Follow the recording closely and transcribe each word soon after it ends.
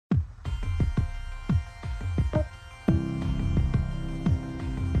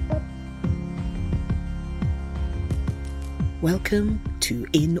Welcome to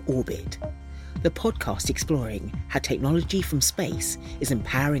In Orbit, the podcast exploring how technology from space is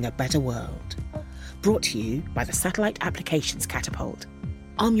empowering a better world. Brought to you by the Satellite Applications Catapult.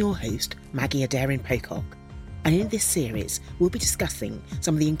 I'm your host, Maggie Adarin-Pocock, and in this series we'll be discussing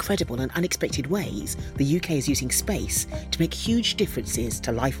some of the incredible and unexpected ways the UK is using space to make huge differences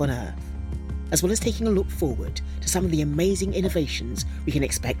to life on Earth, as well as taking a look forward to some of the amazing innovations we can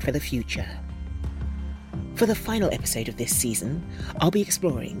expect for the future. For the final episode of this season, I'll be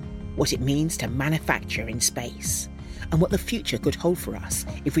exploring what it means to manufacture in space and what the future could hold for us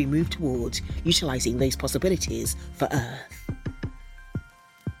if we move towards utilising those possibilities for Earth.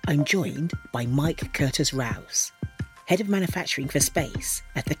 I'm joined by Mike Curtis-Rouse, Head of Manufacturing for Space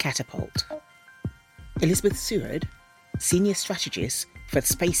at the Catapult, Elizabeth Seward, Senior Strategist for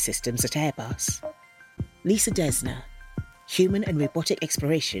Space Systems at Airbus, Lisa Desner, Human and Robotic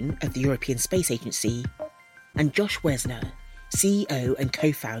Exploration at the European Space Agency, and Josh Wesner, CEO and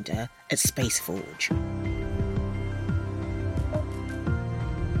co-founder at SpaceForge.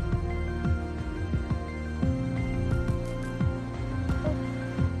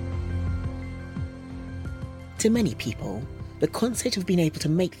 To many people, the concept of being able to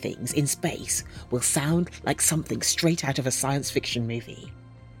make things in space will sound like something straight out of a science fiction movie.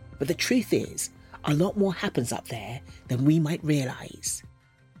 But the truth is, a lot more happens up there than we might realise.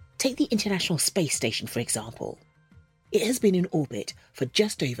 Take the International Space Station, for example. It has been in orbit for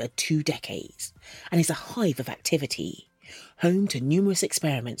just over 2 decades and is a hive of activity, home to numerous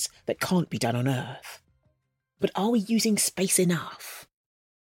experiments that can't be done on Earth. But are we using space enough?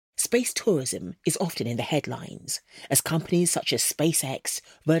 Space tourism is often in the headlines as companies such as SpaceX,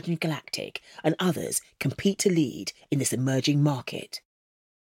 Virgin Galactic, and others compete to lead in this emerging market.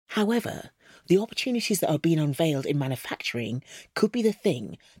 However, the opportunities that are being unveiled in manufacturing could be the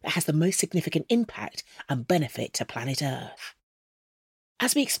thing that has the most significant impact and benefit to planet Earth.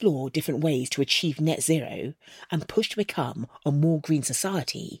 As we explore different ways to achieve net zero and push to become a more green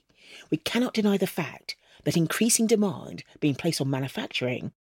society, we cannot deny the fact that increasing demand being placed on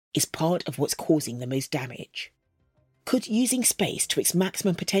manufacturing is part of what's causing the most damage. Could using space to its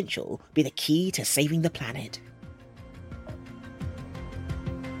maximum potential be the key to saving the planet?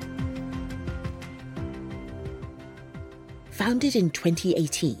 Founded in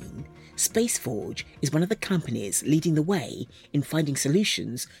 2018, SpaceForge is one of the companies leading the way in finding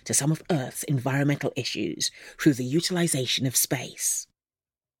solutions to some of Earth's environmental issues through the utilisation of space.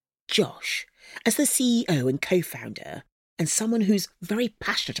 Josh, as the CEO and co-founder, and someone who's very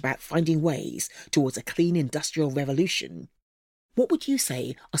passionate about finding ways towards a clean industrial revolution, what would you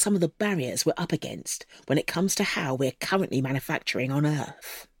say are some of the barriers we're up against when it comes to how we're currently manufacturing on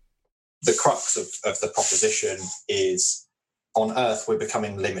Earth? The crux of the proposition is, on Earth, we're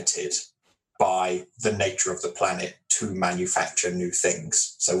becoming limited by the nature of the planet to manufacture new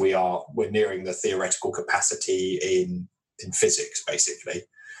things. So we're nearing the theoretical capacity in physics, basically.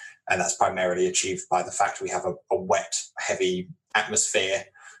 And that's primarily achieved by the fact we have a wet, heavy atmosphere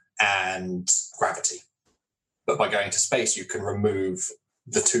and gravity. But by going to space, you can remove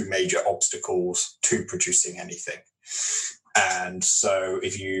the 2 major obstacles to producing anything. And so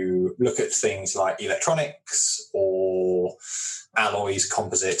if you look at things like electronics or alloys,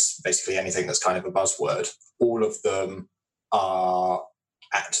 composites, basically anything that's kind of a buzzword, all of them are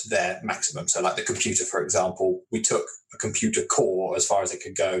at their maximum. So like the computer, for example, we took a computer core as far as it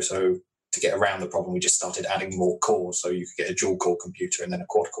could go. So to get around the problem, we just started adding more cores. So you could get a dual core computer and then a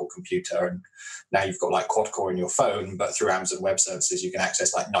quad core computer. And now you've got like quad core in your phone, but through Amazon Web Services, you can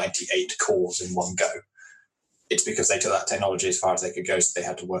access like 98 cores in one go. It's because they took that technology as far as they could go, so they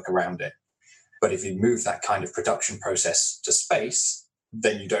had to work around it. But if you move that kind of production process to space,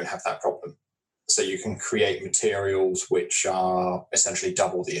 then you don't have that problem. So you can create materials which are essentially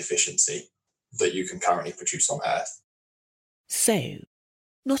double the efficiency that you can currently produce on Earth. So,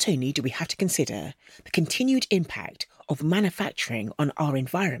 not only do we have to consider the continued impact of manufacturing on our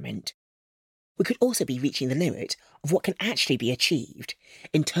environment, we could also be reaching the limit of what can actually be achieved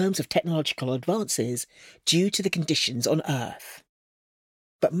in terms of technological advances due to the conditions on Earth.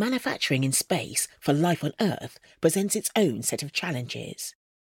 But manufacturing in space for life on Earth presents its own set of challenges.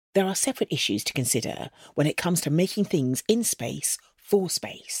 There are separate issues to consider when it comes to making things in space for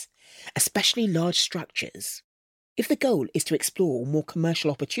space, especially large structures. If the goal is to explore more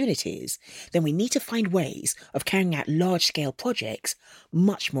commercial opportunities, then we need to find ways of carrying out large-scale projects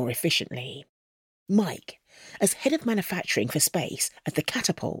much more efficiently. Mike, as head of manufacturing for space at the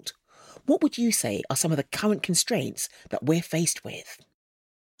Catapult, what would you say are some of the current constraints that we're faced with?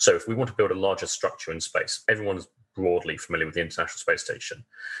 So if we want to build a larger structure in space, everyone's broadly familiar with the International Space Station.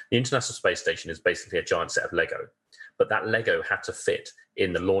 The International Space Station is basically a giant set of Lego. But that Lego had to fit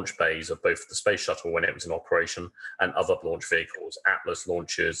in the launch bays of both the space shuttle when it was in operation and other launch vehicles, Atlas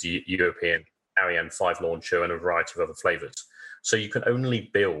launchers, European Ariane 5 launcher, and a variety of other flavors. So you can only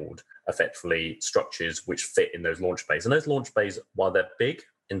build effectively structures which fit in those launch bays. And those launch bays, while they're big,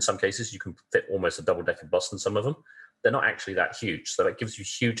 in some cases, you can fit almost a double-decker bus in some of them. They're not actually that huge. So that gives you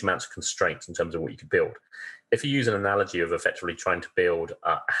huge amounts of constraints in terms of what you can build. If you use an analogy of effectively trying to build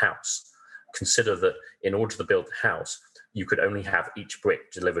a house, consider that in order to build the house, you could only have each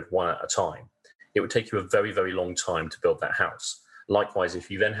brick delivered one at a time. It would take you a very, very long time to build that house. Likewise,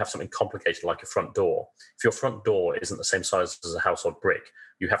 if you then have something complicated like a front door, if your front door isn't the same size as a household brick,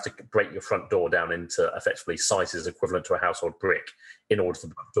 you have to break your front door down into effectively sizes equivalent to a household brick in order to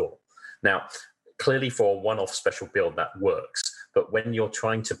build a door. Now, clearly for a one-off special build, that works. But when you're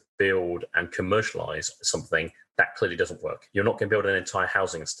trying to build and commercialize something, that clearly doesn't work. You're not going to build an entire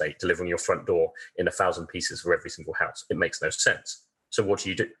housing estate delivering your front door in 1,000 pieces for every single house. It makes no sense. So what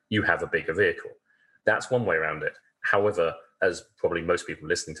do? You have a bigger vehicle. That's one way around it. However, as probably most people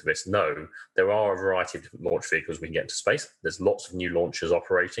listening to this know, there are a variety of different launch vehicles we can get into space. There's lots of new launchers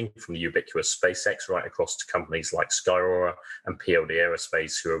operating, from the ubiquitous SpaceX right across to companies like Skyrora and PLD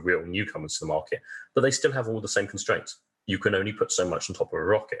Aerospace, who are real newcomers to the market, but they still have all the same constraints. You can only put so much on top of a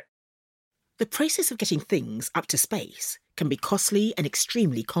rocket. The process of getting things up to space can be costly and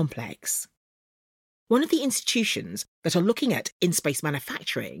extremely complex. One of the institutions that are looking at in-space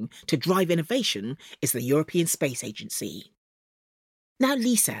manufacturing to drive innovation is the European Space Agency. Now,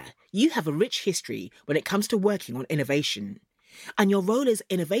 Lisa, you have a rich history when it comes to working on innovation, and your role as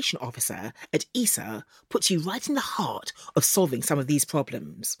Innovation Officer at ESA puts you right in the heart of solving some of these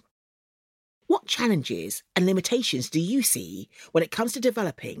problems. What challenges and limitations do you see when it comes to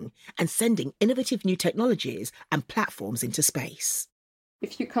developing and sending innovative new technologies and platforms into space?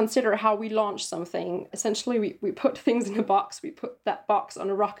 If you consider how we launch something, essentially we put things in a box, we put that box on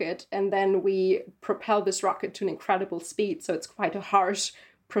a rocket, and then we propel this rocket to an incredible speed. So it's quite a harsh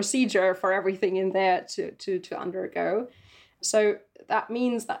procedure for everything in there to undergo. So that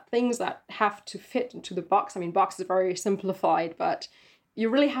means that things that have to fit into the box, box is very simplified, but you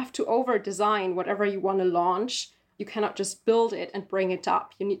really have to over-design whatever you want to launch. You cannot just build it and bring it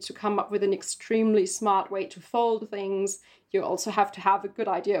up. You need to come up with an extremely smart way to fold things. You also have to have a good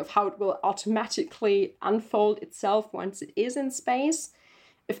idea of how it will automatically unfold itself once it is in space.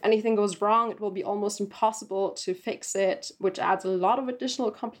 If anything goes wrong, it will be almost impossible to fix it, which adds a lot of additional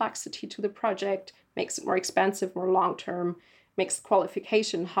complexity to the project, makes it more expensive, more long-term, makes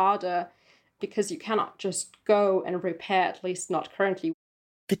qualification harder, because you cannot just go and repair, at least not currently.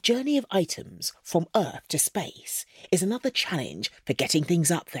 The journey of items from Earth to space is another challenge for getting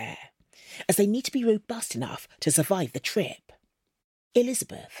things up there, as they need to be robust enough to survive the trip.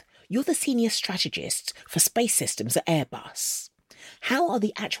 Elizabeth, you're the senior strategist for space systems at Airbus. How are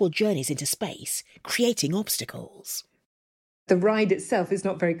the actual journeys into space creating obstacles? The ride itself is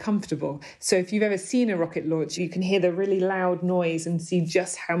not very comfortable. So if you've ever seen a rocket launch, you can hear the really loud noise and see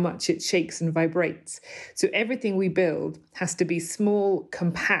just how much it shakes and vibrates. So everything we build has to be small,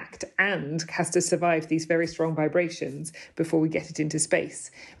 compact, and has to survive these very strong vibrations before we get it into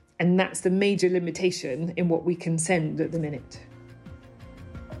space. And that's the major limitation in what we can send at the minute.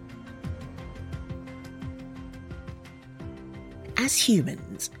 As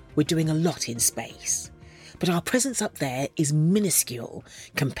humans, we're doing a lot in space, but our presence up there is minuscule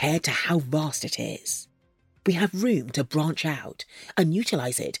compared to how vast it is. We have room to branch out and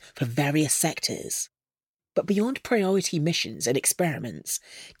utilise it for various sectors. But beyond priority missions and experiments,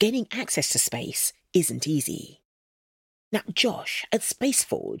 gaining access to space isn't easy. Now, Josh, at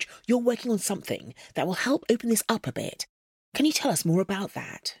SpaceForge, you're working on something that will help open this up a bit. Can you tell us more about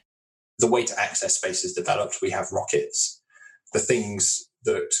that? The way to access space is developed. We have rockets. The things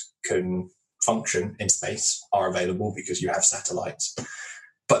that can function in space are available because you have satellites.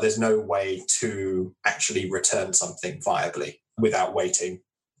 But there's no way to actually return something viably without waiting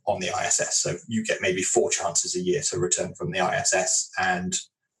on the ISS. So you get maybe 4 chances a year to return from the ISS. And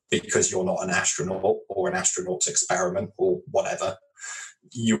because you're not an astronaut or an astronaut's experiment or whatever,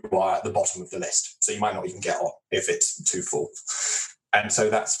 you are at the bottom of the list. So you might not even get on if it's too full. And so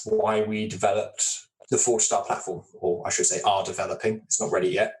that's why we developed the Forge Star platform, or I should say are developing. It's not ready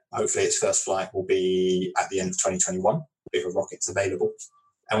yet. Hopefully its first flight will be at the end of 2021 if a rocket's available.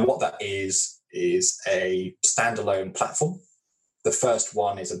 And what that is a standalone platform. The first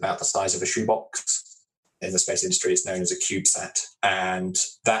one is about the size of a shoebox. In the space industry, it's known as a CubeSat. And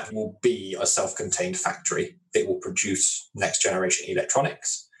that will be a self-contained factory. It will produce next generation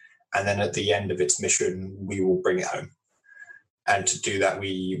electronics. And then at the end of its mission, we will bring it home. And to do that,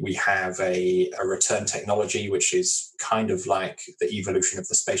 we have a return technology, which is kind of like the evolution of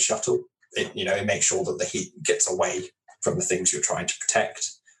the space shuttle. It makes sure that the heat gets away from the things you're trying to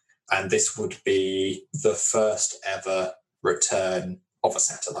protect. And this would be the first ever return of a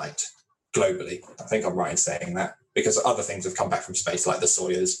satellite globally. I think I'm right in saying that, because other things have come back from space, like the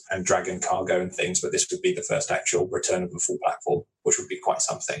Soyuz and Dragon cargo and things, but this would be the first actual return of a full platform, which would be quite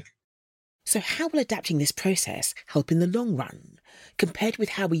something. So how will adapting this process help in the long run, compared with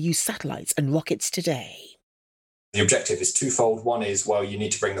how we use satellites and rockets today? The objective is twofold. One is, well, you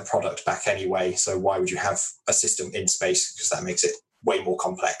need to bring the product back anyway, so why would you have a system in space? Because that makes it way more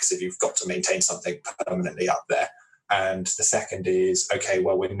complex if you've got to maintain something permanently up there. And the second is, okay,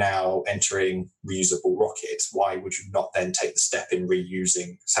 well, we're now entering reusable rockets. Why would you not then take the step in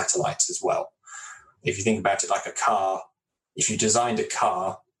reusing satellites as well? If you think about it like a car, if you designed a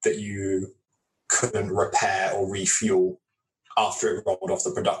car that you couldn't repair or refuel after it rolled off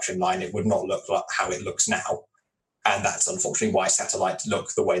the production line, it would not look like how it looks now. And that's unfortunately why satellites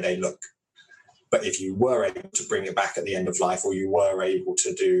look the way they look. But if you were able to bring it back at the end of life, or you were able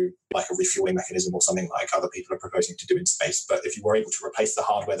to do like a refueling mechanism or something like other people are proposing to do in space, but if you were able to replace the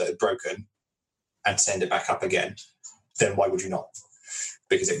hardware that had broken and send it back up again, then why would you not?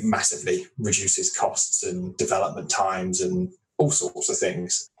 Because it massively reduces costs and development times and all sorts of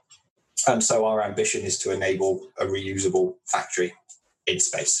things. And so our ambition is to enable a reusable factory in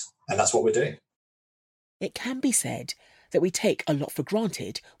space. And that's what we're doing. It can be said that we take a lot for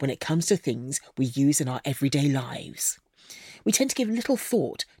granted when it comes to things we use in our everyday lives. We tend to give little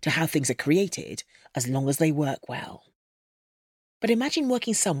thought to how things are created, as long as they work well. But imagine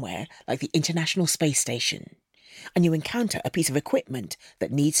working somewhere like the International Space Station, and you encounter a piece of equipment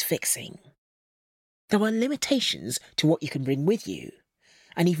that needs fixing. There are limitations to what you can bring with you,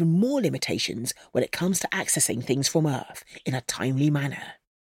 and even more limitations when it comes to accessing things from Earth in a timely manner.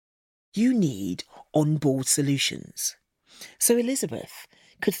 You need onboard solutions. So Elizabeth,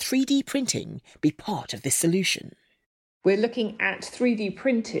 could 3D printing be part of this solution? We're looking at 3D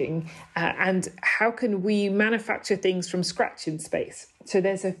printing and how can we manufacture things from scratch in space. So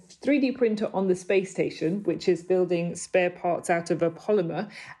there's a 3D printer on the space station, which is building spare parts out of a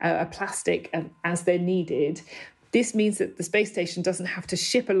polymer, a plastic, as they're needed. This means that the space station doesn't have to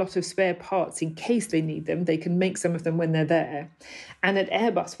ship a lot of spare parts in case they need them. They can make some of them when they're there. And at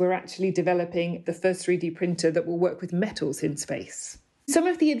Airbus, we're actually developing the first 3D printer that will work with metals in space. Some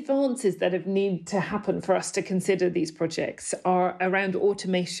of the advances that have need to happen for us to consider these projects are around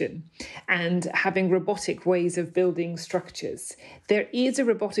automation and having robotic ways of building structures. There is a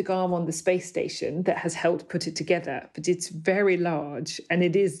robotic arm on the space station that has helped put it together, but it's very large and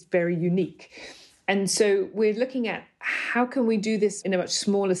it is very unique. And so we're looking at how can we do this in a much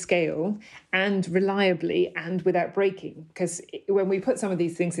smaller scale and reliably and without breaking? Because when we put some of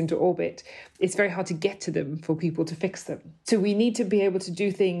these things into orbit, it's very hard to get to them for people to fix them. So we need to be able to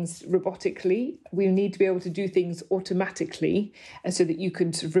do things robotically. We need to be able to do things automatically so that you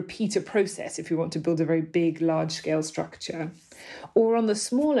can sort of repeat a process if you want to build a very big, large-scale structure. Or on the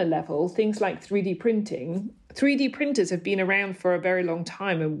smaller level, things like 3D printing. 3D printers have been around for a very long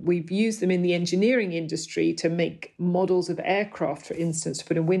time, and we've used them in the engineering industry to make models of aircraft, for instance, to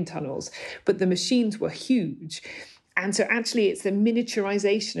put in wind tunnels. But the machines were huge. And so actually it's the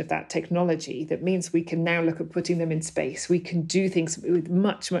miniaturization of that technology that means we can now look at putting them in space. We can do things with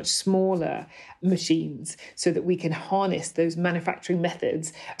much, much smaller machines so that we can harness those manufacturing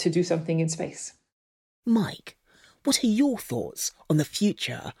methods to do something in space. Mike, what are your thoughts on the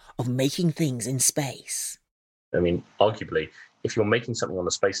future of making things in space? I mean, arguably, if you're making something on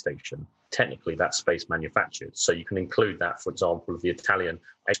the space station, technically that's space manufactured. So you can include that, for example, the Italian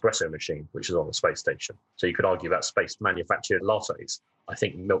espresso machine, which is on the space station. So you could argue about space manufactured lattes. I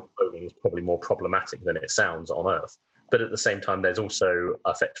think milk cloning is probably more problematic than it sounds on Earth. But at the same time, there's also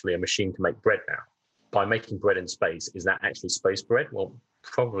effectively a machine to make bread now. By making bread in space, is that actually space bread? Well,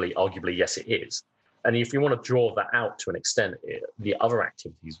 probably, arguably, yes, it is. And if you want to draw that out to an extent, the other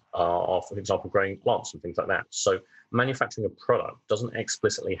activities are, for example, growing plants and things like that. So manufacturing a product doesn't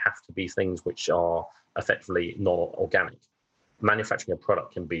explicitly have to be things which are effectively non-organic. Manufacturing a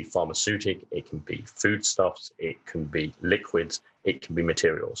product can be pharmaceutic, it can be foodstuffs, it can be liquids, it can be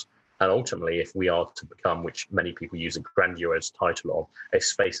materials. And ultimately, if we are to become, which many people use a grandiose title of, a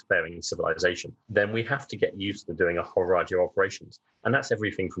spacefaring civilization, then we have to get used to doing a whole variety of operations. And that's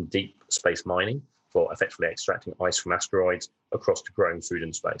everything from deep space mining, for effectively extracting ice from asteroids, across to growing food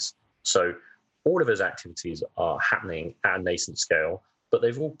in space. So all of those activities are happening at a nascent scale, but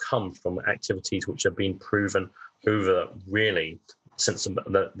they've all come from activities which have been proven over really since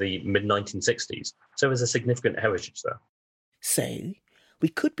the mid-1960s. So there's a significant heritage there. So, we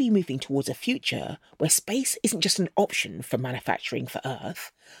could be moving towards a future where space isn't just an option for manufacturing for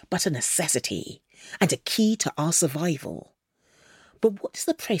Earth, but a necessity and a key to our survival. But what does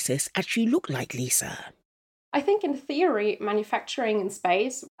the process actually look like, Lisa? I think in theory, manufacturing in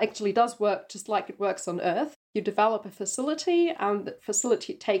space actually does work just like it works on Earth. You develop a facility, and the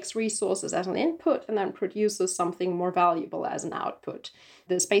facility takes resources as an input and then produces something more valuable as an output.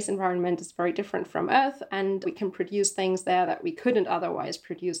 The space environment is very different from Earth, and we can produce things there that we couldn't otherwise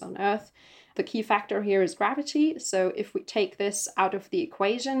produce on Earth. The key factor here is gravity. So if we take this out of the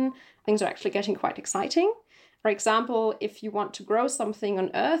equation, things are actually getting quite exciting. For example, if you want to grow something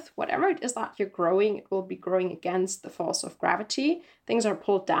on Earth, whatever it is that you're growing, it will be growing against the force of gravity. Things are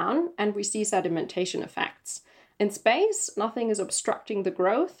pulled down and we see sedimentation effects. In space, nothing is obstructing the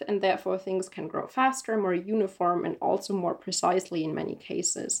growth, and therefore things can grow faster, more uniform, and also more precisely in many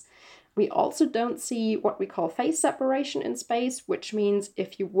cases. We also don't see what we call phase separation in space, which means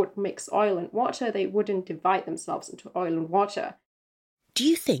if you would mix oil and water, they wouldn't divide themselves into oil and water. Do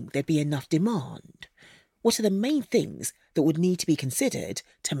you think there'd be enough demand? What are the main things that would need to be considered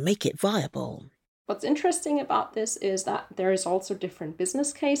to make it viable? What's interesting about this is that there is also different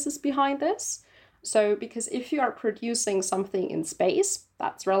business cases behind this. So, because if you are producing something in space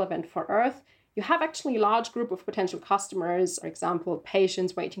that's relevant for Earth, you have actually a large group of potential customers, for example,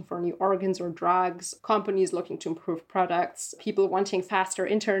 patients waiting for new organs or drugs, companies looking to improve products, people wanting faster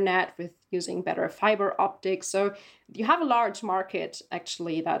internet with using better fiber optics. So you have a large market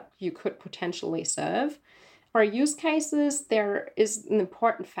actually that you could potentially serve. For use cases, there is an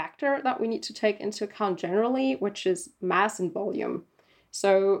important factor that we need to take into account generally, which is mass and volume.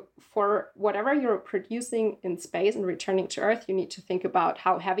 So for whatever you're producing in space and returning to Earth, you need to think about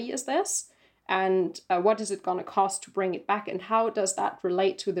how heavy is this? And what is it going to cost to bring it back? And how does that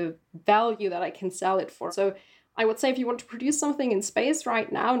relate to the value that I can sell it for? So I would say if you want to produce something in space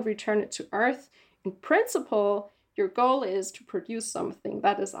right now and return it to Earth, in principle, your goal is to produce something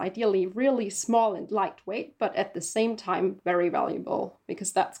that is ideally really small and lightweight, but at the same time, very valuable,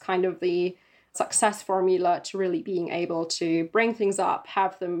 because that's kind of the success formula to really being able to bring things up,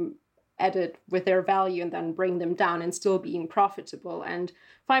 have them added with their value and then bring them down and still being profitable. And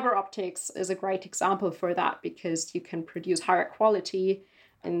fiber optics is a great example for that because you can produce higher quality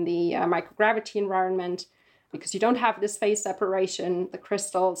in the microgravity environment because you don't have this phase separation. The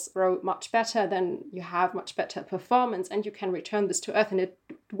crystals grow much better, then you have much better performance and you can return this to Earth and it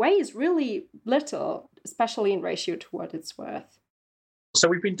weighs really little, especially in ratio to what it's worth. So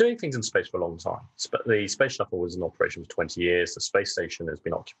we've been doing things in space for a long time. The Space Shuttle was in operation for 20 years. The space station has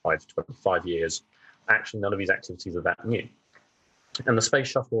been occupied for 25 years. Actually, none of these activities are that new. And the Space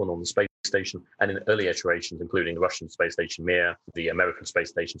Shuttle and on the space station, and in early iterations, including the Russian space station Mir, the American space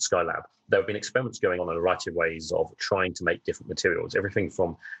station Skylab, there have been experiments going on in a variety of ways of trying to make different materials. Everything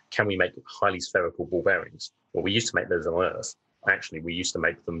from, can we make highly spherical ball bearings? Well, we used to make those on Earth. Actually, we used to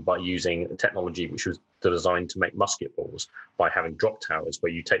make them by using technology which was designed to make musket balls by having drop towers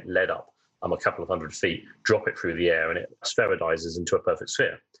where you take lead up a couple of 100 feet, drop it through the air, and it spheroidizes into a perfect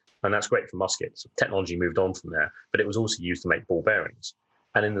sphere. And that's great for muskets. Technology moved on from there, but it was also used to make ball bearings.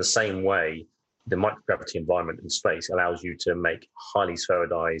 And in the same way, the microgravity environment in space allows you to make highly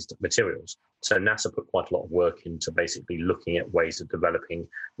spheroidized materials. So NASA put quite a lot of work into basically looking at ways of developing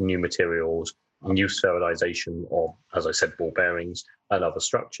new materials, new spheroidization of, as I said, ball bearings and other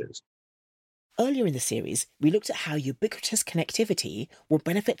structures. Earlier in the series, we looked at how ubiquitous connectivity will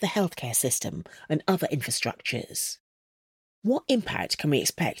benefit the healthcare system and other infrastructures. What impact can we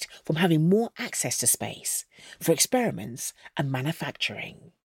expect from having more access to space for experiments and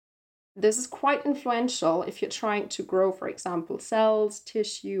manufacturing? This is quite influential if you're trying to grow, for example, cells,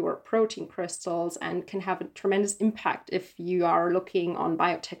 tissue, or protein crystals, and can have a tremendous impact if you are looking on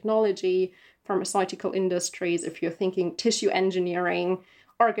biotechnology, pharmaceutical industries, if you're thinking tissue engineering,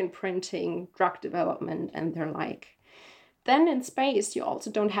 organ printing, drug development, and their like. Then in space, you also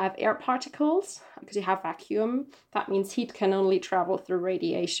don't have air particles because you have vacuum. That means heat can only travel through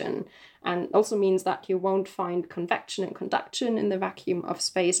radiation, and also means that you won't find convection and conduction in the vacuum of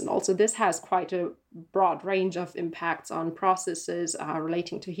space. And also this has quite a broad range of impacts on processes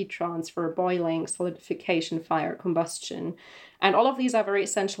relating to heat transfer, boiling, solidification, fire, combustion. And all of these are very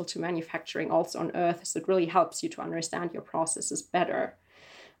essential to manufacturing also on Earth, so it really helps you to understand your processes better.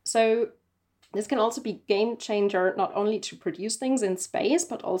 So this can also be game changer, not only to produce things in space,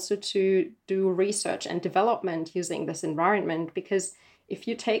 but also to do research and development using this environment. Because if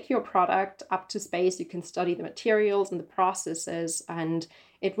you take your product up to space, you can study the materials and the processes. And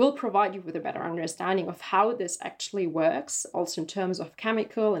It will provide you with a better understanding of how this actually works, also in terms of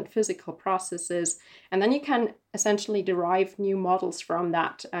chemical and physical processes. And then you can essentially derive new models from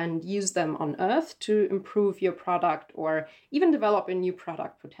that and use them on Earth to improve your product or even develop a new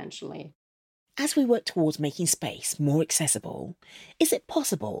product potentially. As we work towards making space more accessible, is it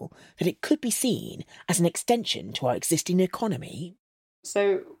possible that it could be seen as an extension to our existing economy?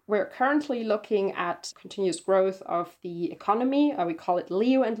 So we're currently looking at continuous growth of the economy. We call it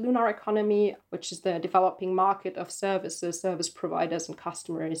LEO and lunar economy, which is the developing market of services, service providers and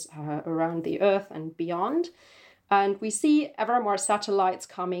customers around the Earth and beyond. And we see ever more satellites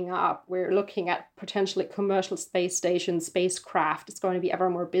coming up. We're looking at potentially commercial space stations, spacecraft. It's going to be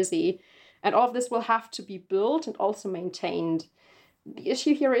ever more busy. And all of this will have to be built and also maintained. The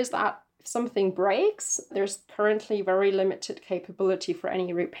issue here is that if something breaks, there's currently very limited capability for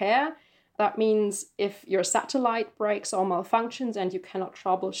any repair. That means if your satellite breaks or malfunctions and you cannot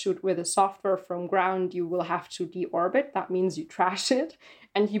troubleshoot with the software from ground, you will have to deorbit. That means you trash it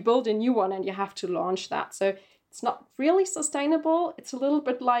and you build a new one and you have to launch that. So it's not really sustainable. It's a little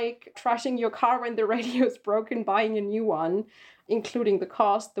bit like trashing your car when the radio is broken, buying a new one, including the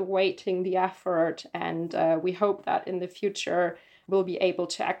cost, the waiting, the effort. And we hope that in the future, we'll be able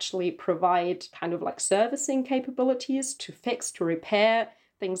to actually provide kind of like servicing capabilities to fix, to repair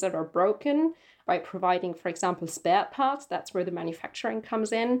things that are broken by providing, for example, spare parts. That's where the manufacturing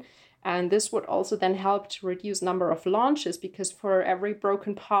comes in. And this would also then help to reduce number of launches, because for every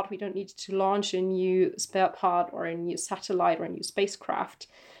broken part, we don't need to launch a new spare part or a new satellite or a new spacecraft.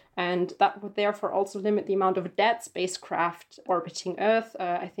 And that would therefore also limit the amount of dead spacecraft orbiting Earth.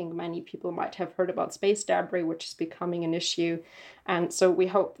 I think many people might have heard about space debris, which is becoming an issue. And so we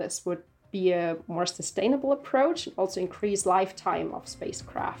hope this would be a more sustainable approach and also increase lifetime of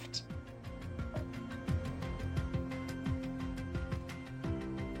spacecraft.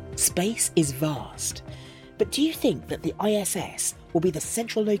 Space is vast, but do you think that the ISS will be the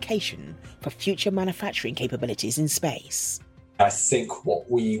central location for future manufacturing capabilities in space? I think what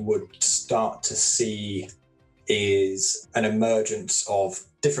we would start to see is an emergence of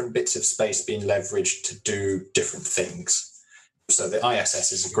different bits of space being leveraged to do different things. So the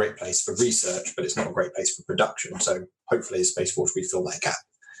ISS is a great place for research, but it's not a great place for production. So hopefully as Space Force, we fill that gap.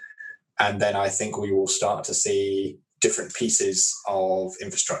 And then I think we will start to see different pieces of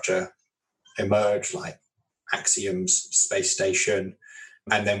infrastructure emerge, like Axiom's space station,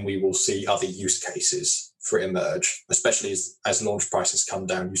 and then we will see other use cases for it emerge, especially as launch prices come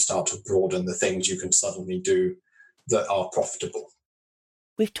down. You start to broaden the things you can suddenly do that are profitable.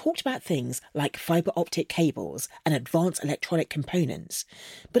 We've talked about things like fibre optic cables and advanced electronic components,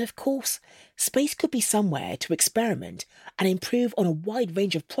 but of course, space could be somewhere to experiment and improve on a wide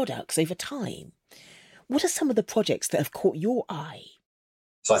range of products over time. What are some of the projects that have caught your eye?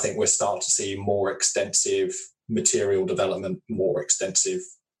 So I think we're starting to see more extensive material development, more extensive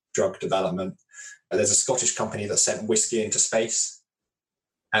drug development. There's a Scottish company that sent whiskey into space,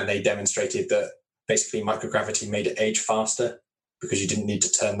 and they demonstrated that basically microgravity made it age faster because you didn't need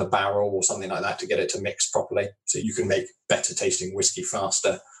to turn the barrel or something like that to get it to mix properly. So you can make better tasting whiskey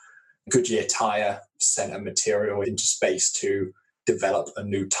faster. Goodyear Tire sent a material into space to develop a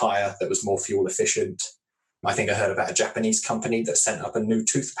new tire that was more fuel efficient. I think I heard about a Japanese company that sent up a new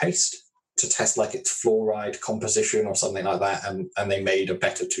toothpaste to test like its fluoride composition or something like that, and they made a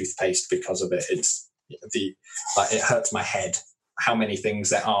better toothpaste because of it. It hurts my head how many things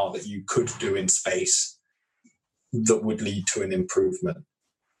there are that you could do in space that would lead to an improvement.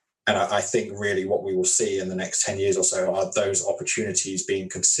 And I think really what we will see in the next 10 years or so are those opportunities being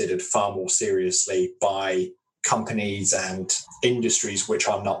considered far more seriously by companies and industries which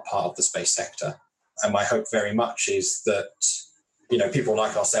are not part of the space sector. And my hope very much is that, people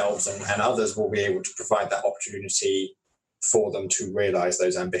like ourselves and others will be able to provide that opportunity for them to realize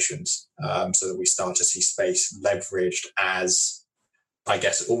those ambitions, so that we start to see space leveraged as, I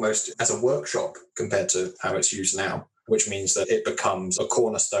guess, almost as a workshop compared to how it's used now, which means that it becomes a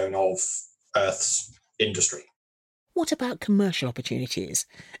cornerstone of Earth's industry. What about commercial opportunities,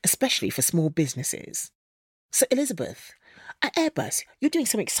 especially for small businesses? So, Elizabeth, at Airbus, you're doing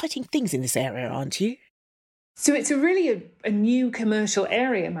some exciting things in this area, aren't you? So it's a new commercial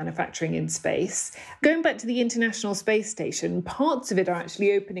area, manufacturing in space. Going back to the International Space Station, parts of it are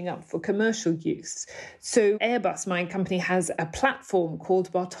actually opening up for commercial use. So Airbus, my company, has a platform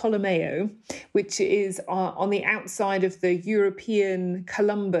called Bartolomeo, which is on the outside of the European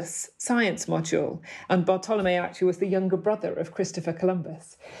Columbus science module. And Bartolomeo actually was the younger brother of Christopher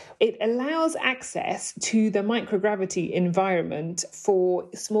Columbus. It allows access to the microgravity environment for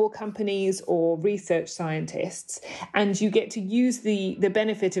small companies or research scientists scientists, and you get to use the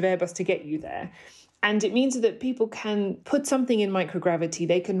benefit of Airbus to get you there. And it means that people can put something in microgravity.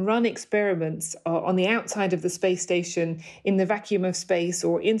 They can run experiments on the outside of the space station, in the vacuum of space,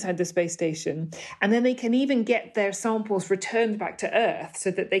 or inside the space station. And then they can even get their samples returned back to Earth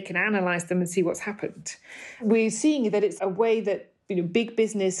so that they can analyze them and see what's happened. We're seeing that it's a way that big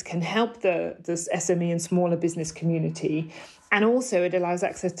business can help the SME and smaller business community. And also it allows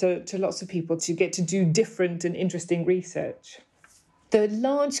access to lots of people to get to do different and interesting research. The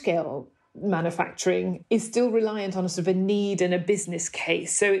large-scale manufacturing is still reliant on a sort of a need and a business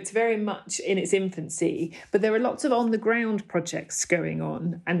case. So it's very much in its infancy, but there are lots of on-the-ground projects going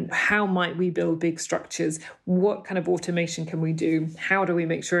on. And how might we build big structures? What kind of automation can we do? How do we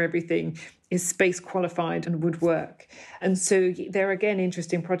make sure everything is space qualified and would work? And so there are, again,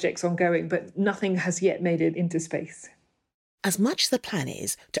 interesting projects ongoing, but nothing has yet made it into space. As much as the plan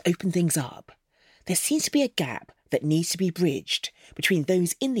is to open things up, there seems to be a gap that needs to be bridged between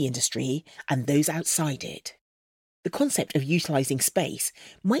those in the industry and those outside it. The concept of utilising space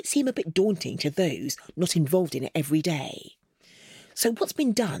might seem a bit daunting to those not involved in it every day. So what's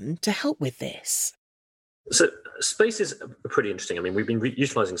been done to help with this? So space is pretty interesting. I mean, we've been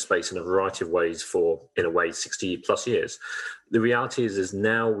utilising space in a variety of ways for, in a way, 60 plus years. The reality is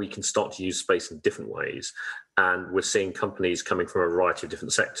now we can start to use space in different ways. And we're seeing companies coming from a variety of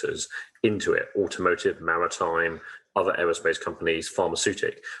different sectors into it: automotive, maritime, other aerospace companies,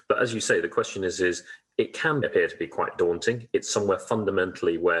 pharmaceutic. But as you say, the question is it can appear to be quite daunting. It's somewhere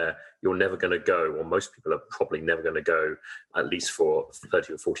fundamentally where you're never going to go, or most people are probably never going to go, at least for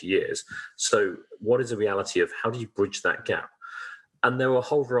 30 or 40 years. So what is the reality of how do you bridge that gap? And there are a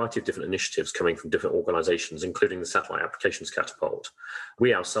whole variety of different initiatives coming from different organizations, including the Satellite Applications Catapult.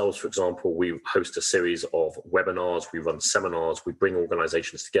 We ourselves, for example, we host a series of webinars, we run seminars, we bring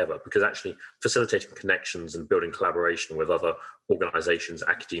organizations together, because actually facilitating connections and building collaboration with other organizations,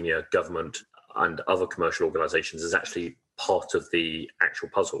 academia, government, and other commercial organizations is actually part of the actual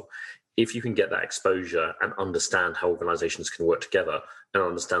puzzle. If you can get that exposure and understand how organizations can work together and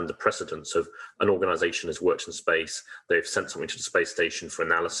understand the precedence of an organization has worked in space, they've sent something to the space station for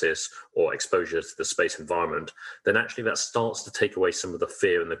analysis or exposure to the space environment, then actually that starts to take away some of the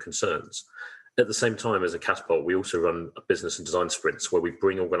fear and the concerns. At the same time, as a Catapult, we also run business and design sprints where we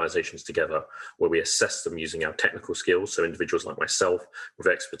bring organizations together, where we assess them using our technical skills. So individuals like myself with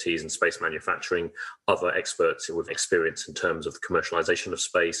expertise in space manufacturing, other experts with experience in terms of the commercialization of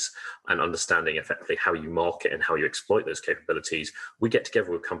space and understanding effectively how you market and how you exploit those capabilities. We get together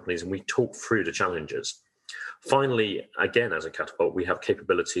with companies and we talk through the challenges. Finally, again, as a Catapult, we have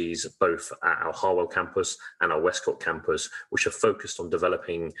capabilities both at our Harwell campus and our Westcott campus, which are focused on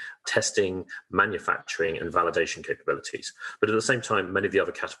developing testing, manufacturing, and validation capabilities. But at the same time, many of the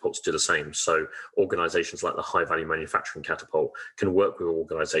other Catapults do the same. So organizations like the High Value Manufacturing Catapult can work with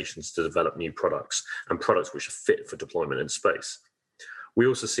organizations to develop new products and products which are fit for deployment in space. We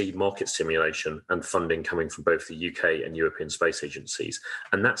also see market stimulation and funding coming from both the UK and European space agencies,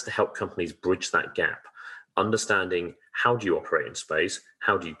 and that's to help companies bridge that gap. Understanding how do you operate in space,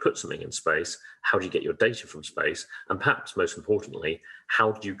 how do you put something in space, how do you get your data from space, and perhaps most importantly,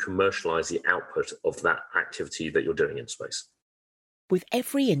 how do you commercialize the output of that activity that you're doing in space? With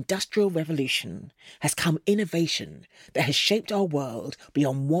every industrial revolution has come innovation that has shaped our world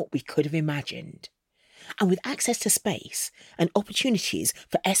beyond what we could have imagined. And with access to space and opportunities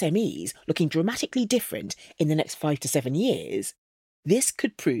for SMEs looking dramatically different in the next 5 to 7 years, this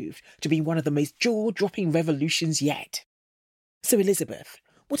could prove to be one of the most jaw-dropping revolutions yet. So, Elizabeth,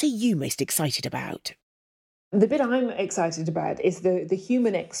 what are you most excited about? The bit I'm excited about is the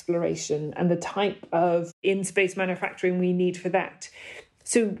human exploration and the type of in-space manufacturing we need for that.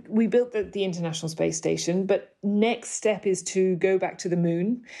 So we built the International Space Station, but next step is to go back to the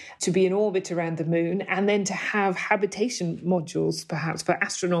moon, to be in orbit around the moon, and then to have habitation modules, perhaps, for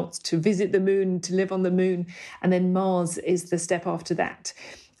astronauts to visit the moon, to live on the moon, and then Mars is the step after that.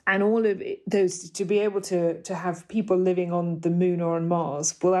 And all of those, to be able to have people living on the moon or on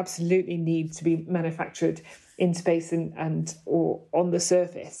Mars, will absolutely need to be manufactured in space and or on the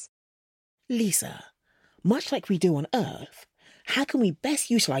surface. Lisa, much like we do on Earth, how can we best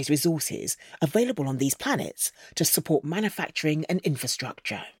utilise resources available on these planets to support manufacturing and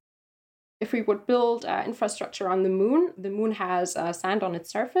infrastructure? If we would build infrastructure on the moon has sand on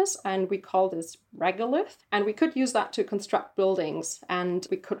its surface, and we call this regolith. And we could use that to construct buildings. And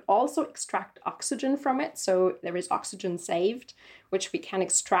we could also extract oxygen from it. So there is oxygen saved, which we can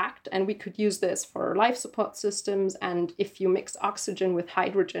extract. And we could use this for life support systems. And if you mix oxygen with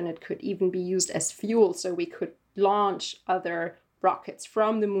hydrogen, it could even be used as fuel. So we could launch other rockets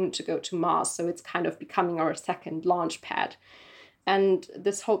from the moon to go to Mars. So it's kind of becoming our second launch pad. And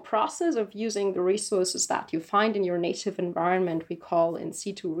this whole process of using the resources that you find in your native environment, we call in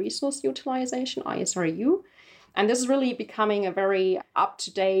situ resource utilization, ISRU. And this is really becoming a very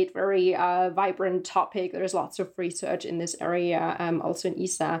up-to-date, very vibrant topic. There's lots of research in this area, also in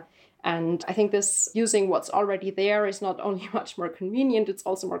ESA. And I think this using what's already there is not only much more convenient, it's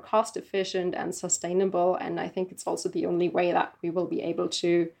also more cost efficient and sustainable. And I think it's also the only way that we will be able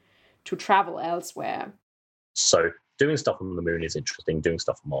to travel elsewhere. So doing stuff on the moon is interesting. Doing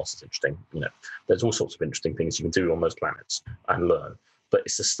stuff on Mars is interesting. There's all sorts of interesting things you can do on those planets and learn. But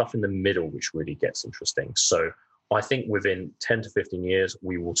it's the stuff in the middle which really gets interesting. So I think within 10 to 15 years,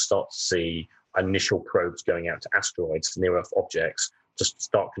 we will start to see initial probes going out to asteroids, near-Earth objects, to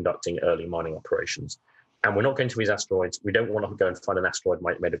start conducting early mining operations. And we're not going to these asteroids. We don't want to go and find an asteroid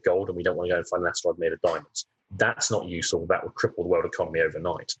made of gold, and we don't want to go and find an asteroid made of diamonds. That's not useful. That would cripple the world economy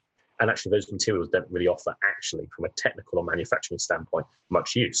overnight. And actually, those materials don't really offer, actually, from a technical or manufacturing standpoint,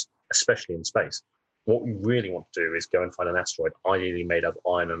 much use, especially in space. What we really want to do is go and find an asteroid ideally made of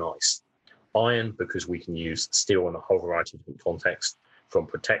iron and ice. Iron, because we can use steel in a whole variety of different contexts, from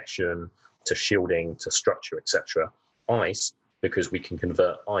protection to shielding to structure, etc. Ice, because we can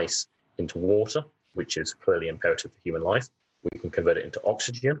convert ice into water, which is clearly imperative for human life. We can convert it into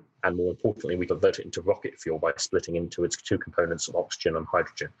oxygen, and more importantly, we convert it into rocket fuel by splitting into its two components of oxygen and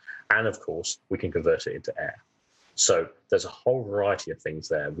hydrogen. And of course, we can convert it into air. So there's a whole variety of things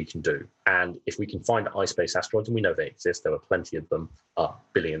there we can do. And if we can find ice-based asteroids, and we know they exist, there are plenty of them,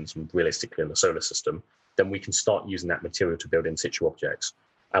 billions realistically in the solar system, then we can start using that material to build in-situ objects.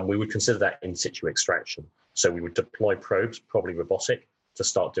 And we would consider that in-situ extraction. So we would deploy probes, probably robotic, to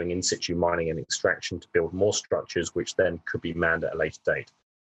start doing in-situ mining and extraction to build more structures, which then could be manned at a later date.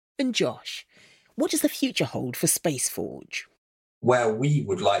 And Josh, what does the future hold for SpaceForge? Where we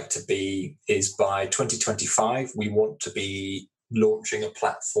would like to be is by 2025, we want to be launching a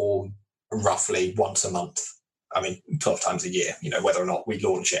platform roughly once a month. 12 times a year, whether or not we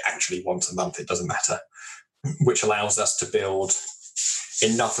launch it actually once a month, it doesn't matter, which allows us to build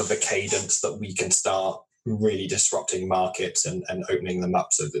enough of a cadence that we can start really disrupting markets and opening them up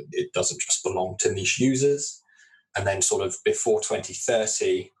so that it doesn't just belong to niche users. And then sort of before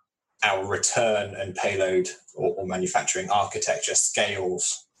 2030, our return and payload or manufacturing architecture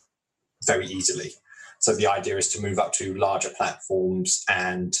scales very easily. So the idea is to move up to larger platforms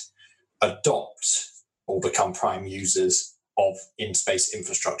and adopt or become prime users of in-space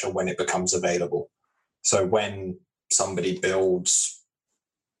infrastructure when it becomes available. So when somebody builds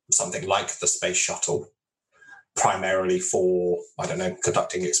something like the space shuttle, primarily for,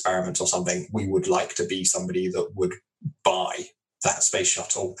 conducting experiments or something, we would like to be somebody that would buy that space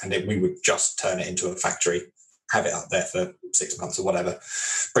shuttle, and then we would just turn it into a factory, have it up there for 6 months or whatever,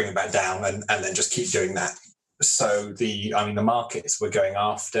 bring it back down, and then just keep doing that. So the markets we're going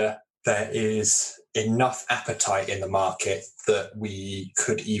after, there is enough appetite in the market that we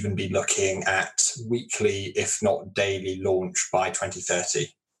could even be looking at weekly, if not daily, launch by 2030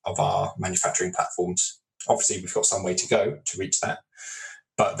 of our manufacturing platforms. Obviously, we've got some way to go to reach that.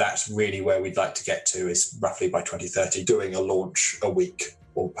 But that's really where we'd like to get to, is roughly by 2030, doing a launch a week,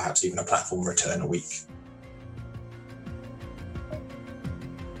 or perhaps even a platform return a week.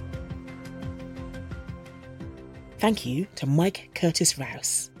 Thank you to Mike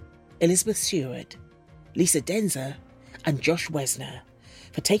Curtis-Rouse, Elizabeth Seward, Lisa Denzer, and Josh Wesner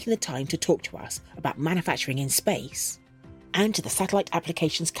for taking the time to talk to us about manufacturing in space, and to the Satellite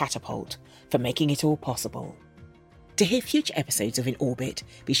Applications Catapult for making it all possible. To hear future episodes of In Orbit,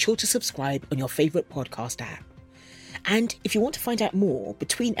 be sure to subscribe on your favourite podcast app. And if you want to find out more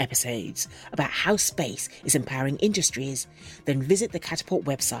between episodes about how space is empowering industries, then visit the Catapult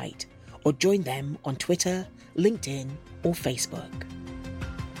website or join them on Twitter, LinkedIn, or Facebook.